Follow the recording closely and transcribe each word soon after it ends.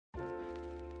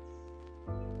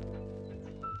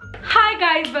Hi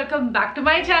guys, welcome back to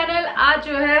my channel. आज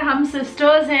जो है हम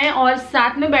सिस्टर्स हैं और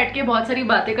साथ में बैठ के बहुत सारी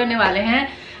बातें करने वाले हैं,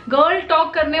 गर्ल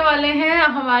टॉक करने वाले हैं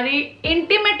हमारी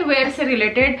इंटीमेट वेयर से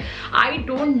रिलेटेड। आई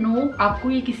डोंट नो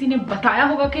आपको ये किसी ने बताया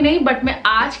होगा कि नहीं, बट मैं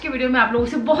आज के वीडियो में आप लोगों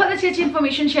से बहुत अच्छी अच्छी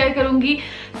इन्फॉर्मेशन शेयर करूंगी।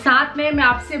 साथ में मैं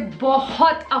आपसे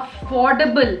बहुत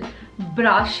अफोर्डेबल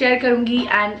ब्रास शेयर करूंगी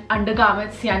एंड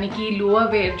अंडरगारमेंट्स यानी कि लोअर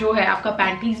वेयर जो है आपका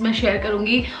पैंटीज में शेयर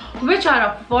करूंगी, which are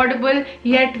affordable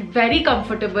yet very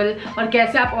comfortable, और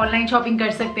कैसे आप ऑनलाइन शॉपिंग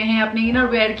कर सकते हैं अपने इनर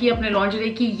वेयर की, अपने लॉन्जरी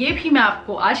की, ये भी मैं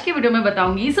आपको आज के वीडियो में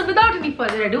बताऊंगी। So without any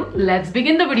further ado let's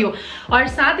begin the video. और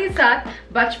साथ ही साथ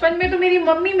बचपन में तो मेरी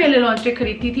मम्मी मेरे लिए लॉन्जरी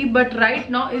खरीदती थी, बट राइट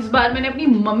नाउ इस बार मैंने अपनी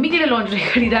मम्मी के लिए लॉन्जरी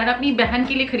खरीदा है, अपनी बहन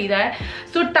के लिए खरीदा है।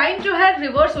 सो टाइम जो है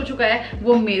रिवर्स हो चुका है,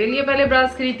 वो मेरे लिए पहले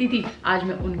ब्रास खरीदती थी, आज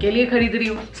मैं उनके लिए खरीद रही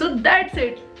हूँ। So that's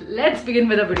it. Let's begin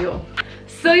with the video.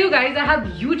 So you guys, I have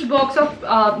huge box of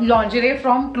lingerie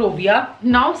from Clovia.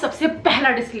 Now सबसे पहला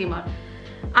disclaimer,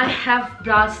 I have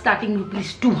bras starting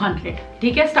 ₹200.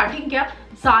 ठीक है, स्टार्टिंग क्या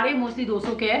सारे मोस्टली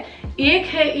 200 के है।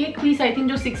 एक पीस आई थिंक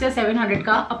जो 600 या 700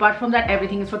 का। Apart from that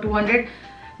everything is for 200।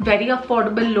 Very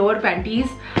affordable lower panties,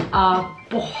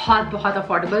 बहुत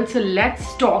अफोर्डेबल। So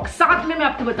let's talk. साथ में मैं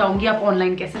आपको बताऊंगी आप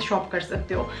ऑनलाइन कैसे शॉप कर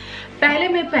सकते हो।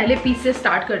 मैं पहले पीस से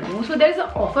स्टार्ट करती हूँ। So there is a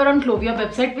offer on Clovia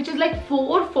website which is like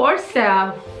 4 for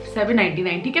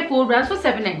 799। ठीक है, 4 brass for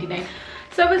 799।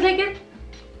 So I was like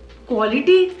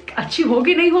quality अच्छी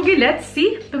होगी नहीं होगी, लेट्स सी।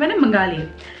 तो मैंने मंगा लिए।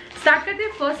 स्टार्ट करते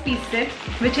हैं फर्स्ट पीस से,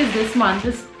 which is this one,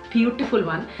 this beautiful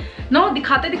one. No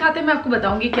दिखाते दिखाते मैं आपको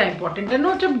बताऊंगी क्या इंपॉर्टेंट है।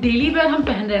 नो जब डेली वेयर हम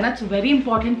पहन रहे हैं ना, इट्स वेरी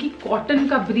इंपॉर्टेंट कि कॉटन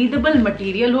का ब्रीदेबल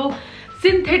मटेरियल हो,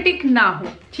 सिंथेटिक ना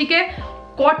हो। ठीक है,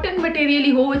 कॉटन मटेरियल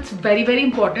ही हो, इट्स वेरी वेरी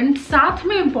इंपॉर्टेंट। साथ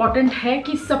में इंपॉर्टेंट है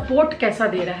कि सपोर्ट कैसा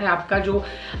दे रहा है आपका जो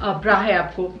ब्रा है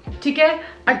आपको। ठीक है,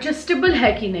 एडजस्टेबल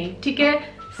है कि नहीं। ठीक है,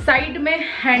 साइड में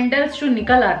हैंडल्स जो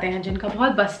निकल आते हैं जिनका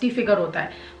बहुत बस्टी फिगर होता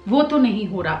है, वो तो नहीं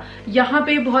हो रहा। यहाँ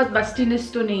पे बहुत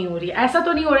बस्टीनेस तो नहीं हो रही है। ऐसा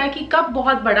तो नहीं हो रहा है कि कप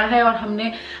बहुत बड़ा है और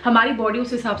हमारी बॉडी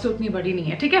उस हिसाब से उतनी बड़ी नहीं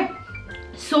है। ठीक है,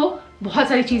 सो बहुत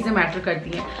सारी चीजें मैटर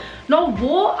करती हैं। नो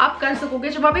वो आप कर सकोगे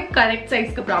जब आप एक करेक्ट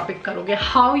साइज का ब्रा पिक करोगे।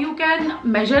 How you can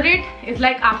measure it is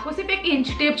like, आपको सिर्फ एक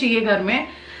इंच टेप चाहिए घर में,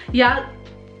 या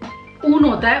ऊन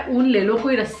होता है, ऊन ले लो,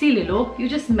 कोई रस्सी ले लो, you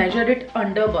just measure it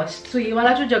under bast. सो ये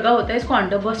वाला जो जगह होता है इसको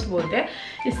अंडर बस्ट बोलते हैं।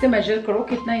 इससे मेजर करो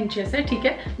कितना इंचेस है। ठीक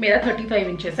है, मेरा 35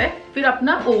 इंचेस है। फिर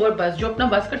अपना ओवर बस्ट, जो अपना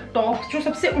बस्ट का टॉप जो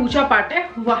सबसे ऊंचा पार्ट है,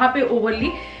 वहां पे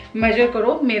ओवरली मेजर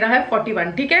करो। मेरा है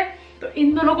 41। ठीक है, तो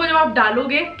इन दोनों को जब आप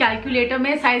डालोगे कैलकुलेटर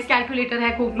में, साइज कैलकुलेटर है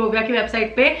क्लोविया की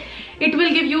वेबसाइट पे, इट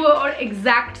विल गिव यू और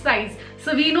exact size.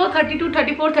 So we know 32,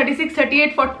 34, 36,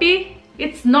 38, 40।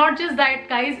 It's not just that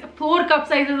guys, 4 cup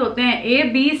sizes होते हैं, A,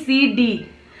 B, C, D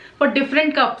for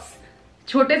different cups.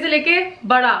 छोटे से लेके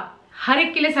बड़ा हर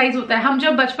एक के लिए साइज होता है। हम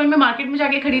जब बचपन में मार्केट में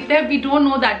जाके खरीदते हैं, we don't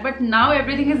know that, but now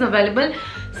everything is available.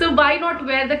 So why not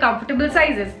where the comfortable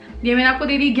sizes. ये मैंने आपको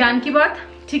दे दी ज्ञान की बात।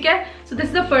 ठीक है, so this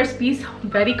is the first piece,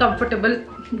 very comfortable.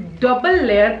 Double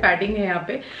layer padding है यहाँ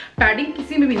पे। पैडिंग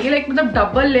किसी में भी नहीं है, लाइक मतलब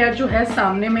डबल लेयर जो है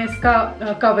सामने में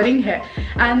इसका कवरिंग है।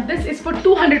 And this is for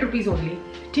 200 rupees only.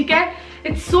 ठीक है,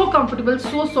 it's so comfortable,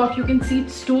 so soft, you can see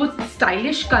it's to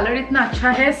stylish, colour इतना अच्छा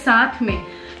है। साथ में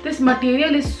this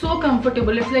material is so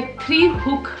comfortable, it's like 3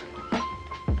 hook,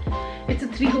 it's a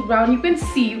 3 hook brown. You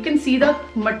can see the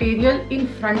material in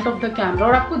front of the camera,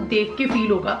 और आपको देख के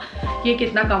feel होगा ये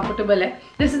कितना कंफर्टेबल है।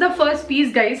 This is the first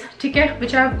piece guys. ठीक है,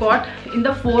 which I have got in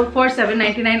the 4 for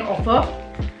 799 offer.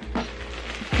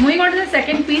 Moving on to the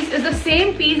second piece is the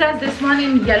same piece as this one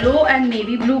in yellow and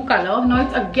navy blue color. Now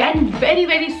it's again very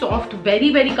very soft,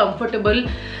 very very comfortable.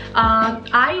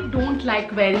 I don't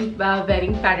like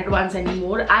wearing padded ones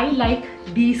anymore. I like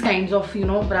these kinds of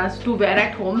bras to wear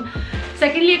at home.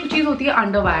 Secondly, एक चीज होती है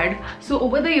underwired. So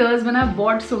over the years when I've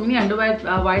bought so many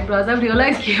underwired bras, I've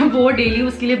realized कि वो daily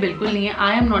उसके लिए बिल्कुल नहीं है.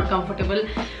 I am not comfortable.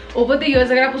 Over the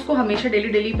years अगर आप उसको हमेशा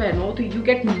डेली पहनो तो you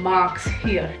get marks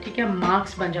here. ठीक है,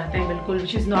 marks बन जाते हैं बिल्कुल,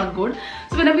 which is not good.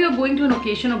 So whenever you're going to an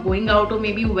occasion or going out, or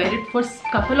maybe you wear it for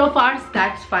couple of hours,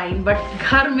 that's fine. But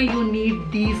घर में you need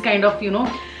these kind of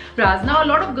bras. Now a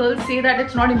lot of girls say that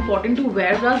it's not important to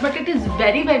wear bras, but it is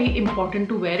very very important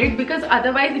to wear it, because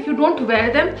otherwise if you don't wear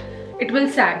them, it will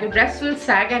sag, your breasts will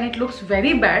sag and it looks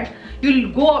very bad. You'll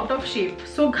go out of shape.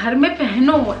 So घर में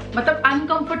पहनो, मतलब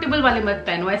uncomfortable वाले मत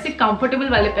पहनो, ऐसे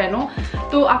comfortable वाले पहनो,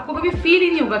 तो आपको कभी फील ही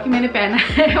नहीं होगा कि मैंने पहना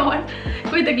है और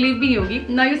कोई तकलीफ भी नहीं होगी।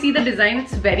 Now you see the design,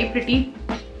 it's very pretty.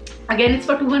 Again,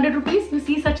 it's for 200 rupees. You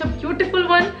see such a beautiful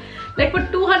one. Like for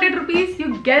 200 rupees,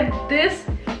 you get this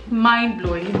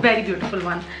mind-blowing, very beautiful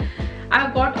one.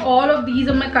 I've got all of these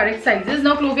on my correct sizes.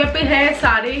 Now Clovia पे है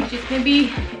सारे जितने भी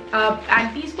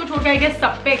एंटीज को छोड़ के I guess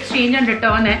सब पे एक्सचेंज एंड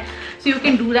रिटर्न है. So you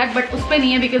can do that, but उस पर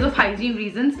नहीं है बिकॉज ऑफ हाइजीन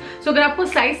रीजंस. सो अगर आपको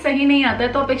साइज सही नहीं आता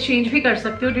है तो आप एक्सचेंज भी कर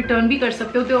सकते हो, रिटर्न भी कर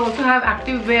सकते हो. तो also have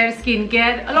active where, skin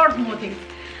care, a lot more things.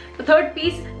 तो थर्ड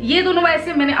पीस, ये दोनों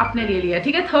वैसे मैंने अपने लिए लिया,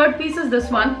 ठीक है. Third piece is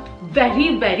this one, very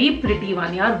very pretty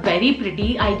one यार, very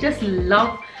pretty. I just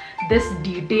love this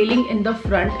detailing in the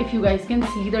front. If you guys can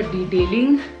see the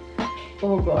detailing,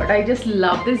 oh god, I just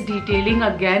love this detailing.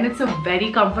 Again, it's a very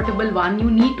comfortable one. You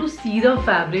need to see the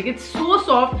fabric, it's so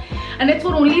soft and it's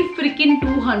for only freaking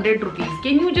 200 rupees.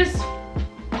 Can you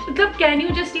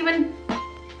just even,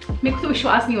 मेरे को तो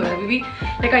विश्वास नहीं हो रहा अभी भी.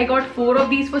 Like I got 4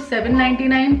 of these for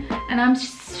 799 and I'm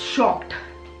shocked.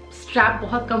 Strap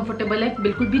बहुत कंफर्टेबल है,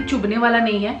 बिल्कुल भी चुभने वाला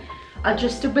नहीं है,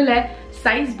 एडजस्टेबल है,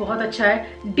 साइज बहुत अच्छा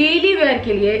है. डेली वेयर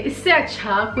के लिए इससे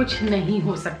अच्छा कुछ नहीं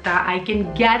हो सकता. I can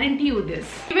guarantee you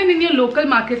this. Even in your local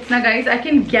markets ना guys, I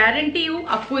can guarantee you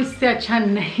आपको इससे अच्छा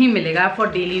नहीं मिलेगा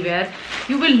for daily wear.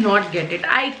 You will not get it.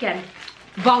 I can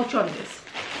vouch on this.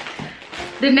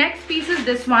 The next piece is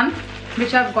this one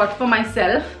which I have got for my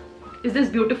self. Is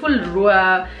this beautiful,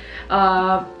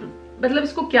 मतलब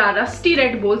इसको क्या rusty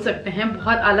red बोल सकते हैं.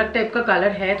 बहुत अलग type का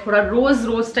colour है, थोड़ा रोज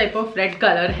रोज टाइप ऑफ रेड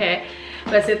कलर है.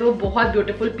 वैसे तो बहुत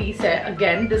ब्यूटीफुल पीस है.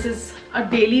 Again this is a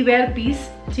daily wear piece,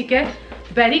 ठीक है.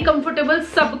 वेरी कंफर्टेबल,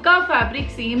 सबका फैब्रिक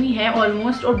सेम ही है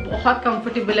ऑलमोस्ट और बहुत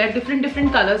कंफर्टेबल है. डिफरेंट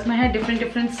डिफरेंट कलर्स में है, डिफरेंट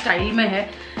डिफरेंट स्टाइल में है.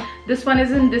 This one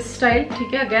is in this style,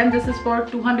 ठीक है. Again this is for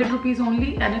 200 rupees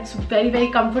only and it's very very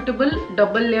comfortable.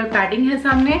 Double layer padding है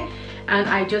सामने and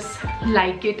I just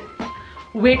like it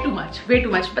way too much.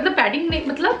 मतलब padding नहीं,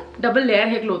 मतलब double layer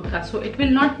है cloth का, so it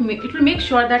will make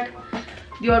sure that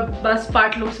your bust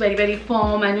part looks very very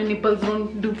firm and your nipples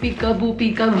don't do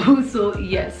peekaboo. So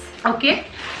yes, okay.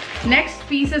 Next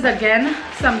piece is again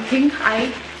something I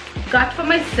got for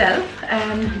myself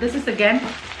and this is again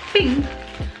pink,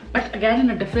 but again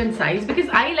in a different size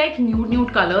because I like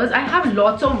nude colors. I have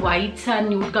lots of whites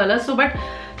and nude colors, so but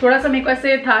थोड़ा सा मेरे को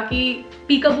ऐसे था कि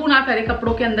पीकअबू ना करे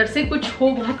कपड़ों के अंदर से, कुछ हो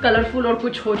बहुत कलरफुल और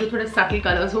कुछ हो जो थोड़े सटल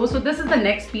कलर्स हो. So this is the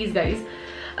next piece guys,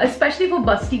 especially for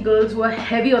busty girls who are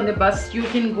heavy on the bust. You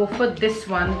can go for this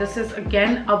one. This is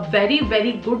again a very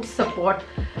very good support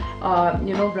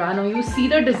bra. Now you see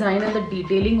the design and the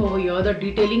detailing over here. The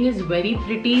detailing is very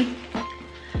pretty.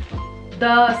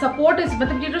 The support is,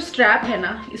 मतलब ये जो strap है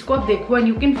ना, इसको आप देखो and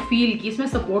you can feel कि इसमें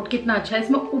सपोर्ट कितना अच्छा है.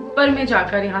 इसमें ऊपर में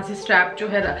जाकर यहाँ से स्ट्रैप जो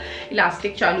है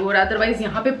इलास्टिक चालू हो रहा है, अदरवाइज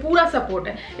यहाँ पे पूरा सपोर्ट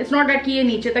है. इट्स नॉट दैट कि ये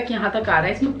नीचे तक यहाँ तक आ रहा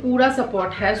है, इसमें पूरा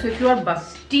सपोर्ट है. So if you are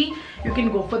बस्टी you can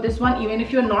go for this one. Even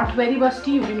if you are not very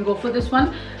बस्टी you can go for this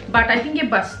one. But I think ये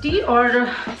बस्टी और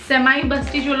सेमाई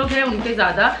बस्टी जो लोग हैं उनके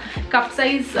ज़्यादा कप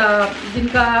साइज,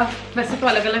 जिनका वैसे तो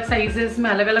अलग अलग साइजेस में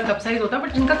अलग अलग कप साइज होता है,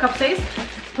 बट जिनका कप साइज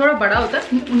थोड़ा बड़ा होता है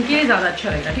उनके लिए ज़्यादा अच्छा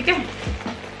रहेगा, ठीक है.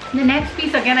 The next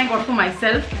piece again I got for my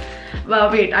self.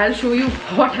 Wait I will show you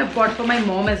what I got for my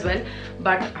mom as well,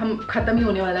 but हम खत्म ही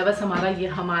होने वाला है बस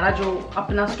हमारा जो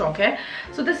अपना स्टॉक है.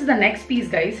 So this is the next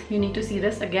piece guys, you need to see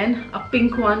this. Again a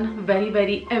pink one, very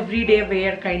very every day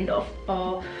where kind of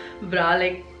bra,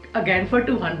 like again for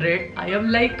 200. I am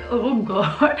like, oh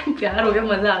god, प्यार हो गया,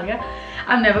 मजा आ गया.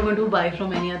 I'm never going to buy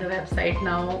from any other website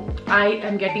now. I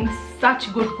am getting such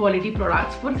good quality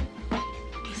products for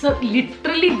so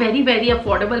literally very very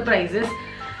affordable prices.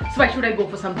 So why should I go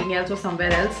for something else or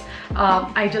somewhere else?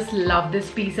 I just love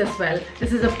this piece as well.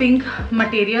 This is a pink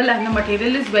material and the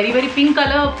material is very very pink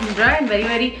color, and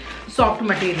very very soft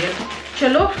material.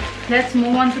 Chalo, let's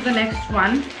move on to the next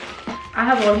one. I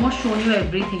have almost shown you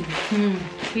everything.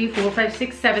 3, 4, 5,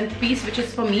 6, 7th piece which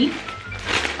is for me.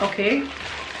 Okay,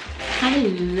 I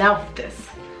love this.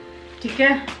 Okay,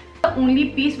 the only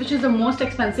piece which is the most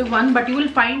expensive one, but you will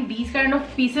find these kind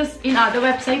of pieces in other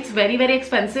websites very very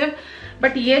expensive.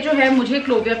 But ये जो है मुझे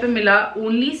Clovia पे मिला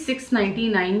only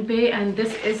 699 पे and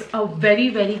this is a very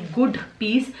very good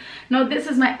piece. Now this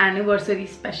is my anniversary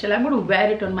special. I am going to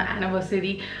where it on my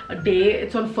anniversary day.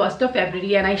 It's on 1st of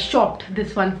February and I shopped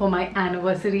this one for my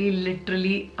anniversary.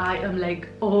 Literally I am like,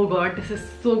 oh god, this is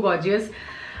so gorgeous.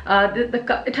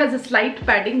 It has a slight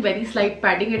padding, very slight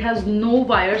padding. It has no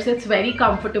wires. It's very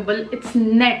comfortable. It's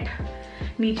net.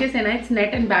 नीचे से ना it's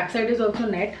net and back side is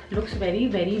also net. Looks very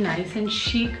very nice and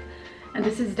chic. And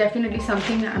this is definitely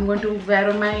something I'm going to wear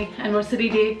on my anniversary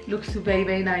day. Looks very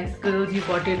very nice. Girls, you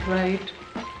got it right.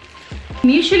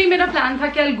 Initially मेरा plan था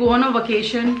कि I'll go on a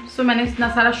vacation. So मैंने इतना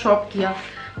सारा shop किया.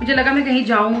 मुझे लगा मैं कहीं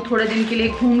जाऊँ थोड़े दिन के लिए,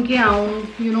 घूम के आऊँ,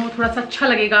 थोड़ा सा अच्छा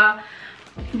लगेगा.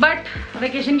 बट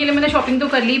वेकेशन के लिए मैंने शॉपिंग तो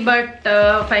कर ली, बट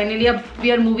फाइनली अब we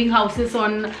are moving houses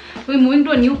on, we moving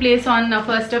to a new place on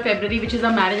 1st of February which is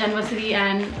our marriage anniversary.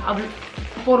 and अब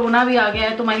कोरोना भी आ गया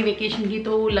है तो हमारी वेकेशन की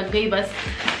तो लग गई बस,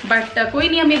 बट कोई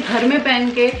नहीं, हम ये घर में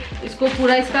पहन के इसको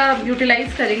पूरा इसका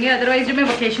यूटिलाइज करेंगे। अदरवाइज जब मैं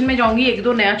वेकेशन में जाऊंगी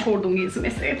 1-2 नया छोड़ दूंगी इसमें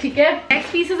से, ठीक है।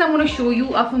 Next pieces I am gonna show you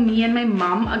of me and my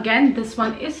mum. Again this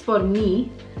one is for me.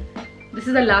 This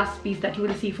is the last piece that you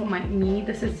will see for me.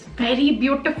 This is very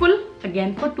beautiful.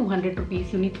 Again for 200 rupees.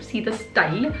 You need to see the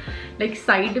style. Like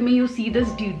side में you see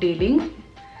this detailing.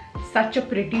 Such a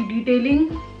pretty detailing.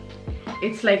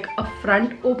 It's like a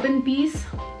front open piece.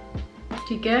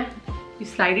 ठीक है? You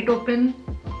slide it open.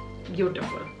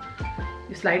 Beautiful.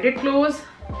 You slide it close.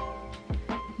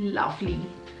 Lovely.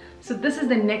 So this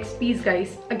is the next piece,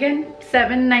 guys. Again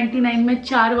 799 में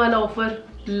 4 वाला offer.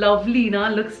 Lovely na,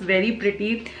 looks very pretty.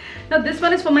 Now this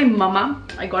one is for my mama.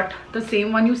 I got the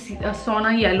same one you see, saw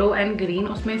na, yellow and green.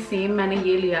 उसमें same मैंने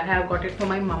ये लिया है. I got it for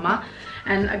my mama.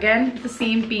 And again the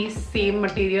same piece, same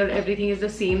material, everything is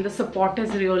the same. The support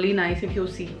is really nice if you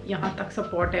see. यहाँ तक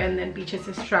support है and then पीछे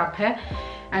से strap है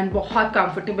and बहुत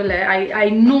comfortable है. I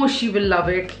know she will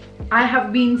love it. I have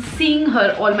been seeing her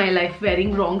all my life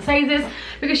wearing wrong sizes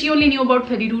because she only knew about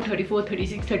 32, 34,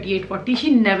 36, 38, 40. She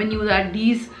never knew that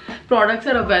these products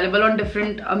are available on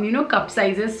different cup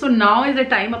sizes. So now is the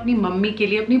time अपनी mummy के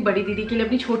लिए, अपनी बड़ी दीदी के लिए,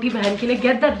 अपनी छोटी बहन के लिए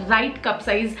get the right cup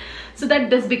size so that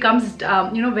this becomes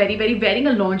very wearing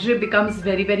a lingerie becomes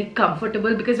very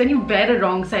comfortable, because when you wear a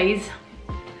wrong size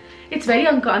it's very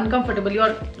uncomfortable.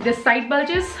 The side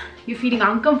bulges, you're feeling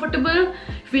uncomfortable,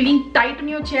 feeling tight on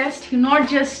your chest, you're not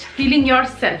just feeling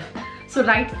yourself. So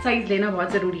right size लेना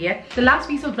बहुत ज़रूरी है. The last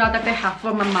piece of bra that I have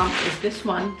for my mom is this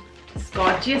one. It's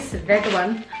gorgeous red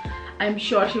one. I'm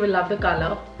sure she will love the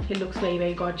color. It looks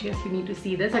very gorgeous. You need to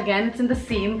see this. Again, it's in the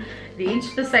same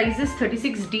range. The size is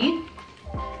 36D.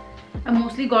 I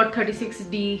mostly got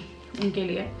 36D उनके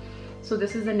लिए. So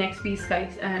this is the next piece,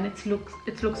 guys, and it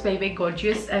looks very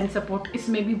gorgeous, and support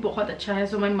इसमें भी बहुत अच्छा है.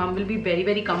 So my mom will be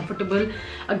very comfortable.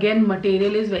 Again,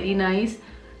 material is very nice.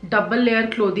 Double layer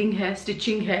clothing है,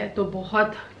 stitching है, तो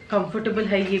बहुत comfortable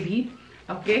है ये भी.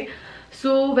 Okay.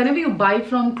 So whenever you buy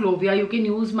from Clovia, you can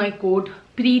use my code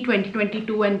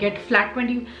PRE2022 and get flat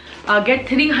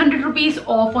 300 rupees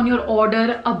off on your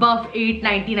order above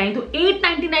 899. तो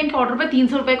 899 के order पे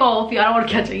 300 रुपए का ऑफ, यार और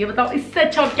क्या चाहिए बताओ, इससे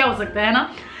अच्छा क्या हो सकता है ना.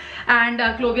 एंड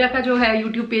क्लोविया का जो है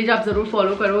यूट्यूब पेज आप ज़रूर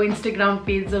फॉलो करो, इंस्टाग्राम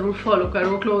पेज ज़रूर फॉलो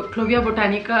करो. Clovia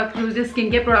Botanica skin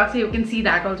care products, you can see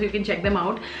that also, you can check them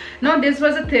out. Now this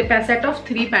was a set of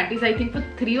 3 panties, I think for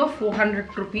 300 or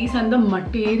 400 rupees, and the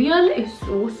material is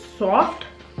so soft.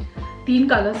 3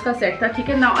 colours का set था, ठीक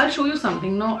है. Now I show you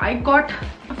something. Now I got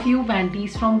a few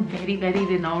panties from very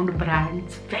renowned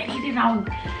brands, very renowned,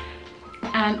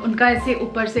 and उनका ऐसे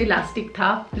ऊपर से elastic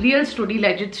था. Real story,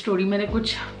 legit story, मैंने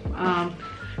कुछ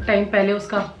टाइम पहले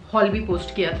उसका हॉल भी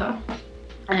पोस्ट किया था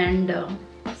एंड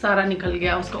सारा निकल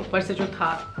गया उसका ऊपर से जो था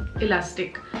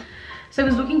elastic. So I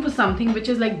was looking for something which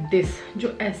is like this,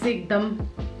 जो ऐसे एकदम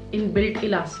इनबिल्ट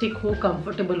इलास्टिक हो,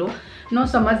 कंफर्टेबल हो. नो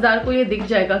समझदार को ये दिख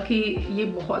जाएगा कि ये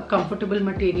बहुत कंफर्टेबल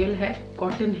मटेरियल है,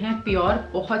 कॉटन है, प्योर,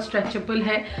 बहुत स्ट्रेचेबल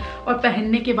है और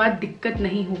पहनने के बाद दिक्कत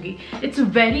नहीं होगी. It's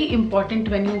very important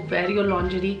when you where your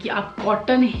lingerie कि आप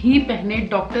कॉटन ही पहने.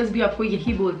 डॉक्टर्स भी आपको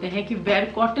यही बोलते हैं कि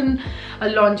वेयर कॉटन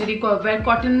लॉन्जरी को, वेयर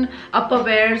कॉटन अपर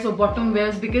वेयर्स और बॉटम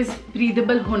वेयर्स, बिकॉज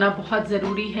ब्रीदेबल होना बहुत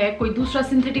ज़रूरी है. कोई दूसरा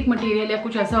सिंथेटिक मटेरियल या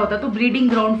कुछ ऐसा होता है तो ब्रीडिंग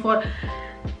ग्राउंड फॉर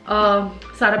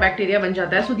सारा बैक्टीरिया बन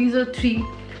जाता है. So these are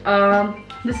 3.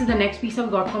 This is the next piece I've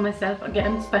got for myself,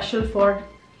 again special for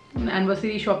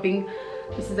anniversary shopping.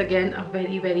 This is again a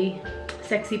very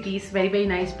sexy piece, very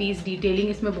nice piece. Detailing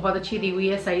इसमें बहुत अच्छी दी हुई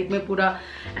है, side में पूरा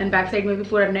and back side में भी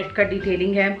पूरा नेट का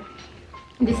detailing है.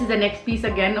 This is the next piece,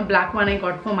 again a black one I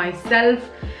got for myself.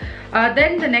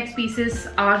 Then the next pieces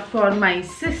are for my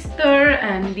sister,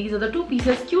 and these are the 2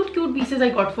 pieces, cute pieces I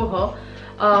got for her.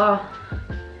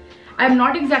 I'm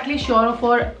not exactly sure of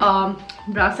her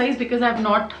bra size because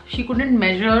she couldn't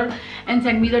measure and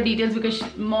send me the details because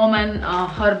mom and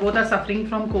her both are suffering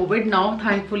from COVID. Now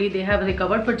thankfully they have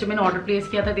recovered, but जब मैंने order place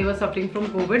किया था they were suffering from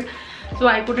COVID, so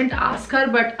I couldn't ask her.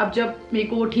 But अब जब मेरे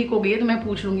को ठीक हो गई है तो मैं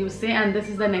पूछ लूँगी उससे. And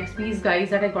this is the next piece, guys,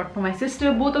 that I got for my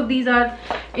sister. Both of these are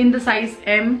in the size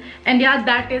M. And yeah,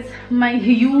 that is my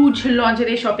huge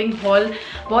lingerie shopping haul.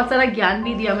 बहुत सारा ज्ञान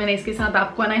भी दिया मैंने इसके साथ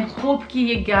आपको, and I hope कि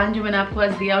ये ज्ञान जो मैंने आपको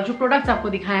आज दिया और जो प्रोडक्ट्स आपको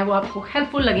दिखाए हैं वो आपको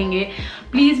हेल्पफुल लगेंगे.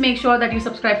 Please make sure that you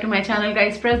subscribe to my channel,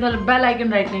 guys. Press the bell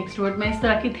icon right next to it. मैं इस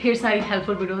तरह की ढेर सारी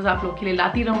हेल्पफुल वीडियोस आप लोग के लिए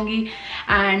लाती रहूंगी.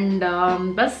 एंड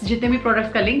बस जितने भी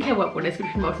प्रोडक्ट्स का लिंक है वो आपको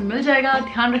डिस्क्रिप्शन बॉक्स में मिल जाएगा.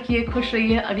 ध्यान रखिए, खुश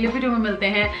रहिए, अगले वीडियो में मिलते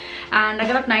हैं. एंड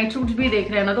अगर आप नाइट सूट्स भी देख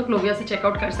रहे हैं ना तो क्लोविया से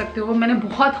चेकआउट कर सकते हो. मैंने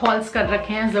बहुत हॉल्स कर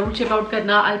रखे हैं, जरूर चेकआउट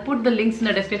करना. I put the links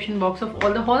in the description box of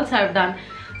all the halls I have done.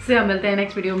 से हम मिलते हैं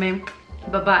नेक्स्ट वीडियो में.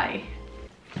 Bye bye.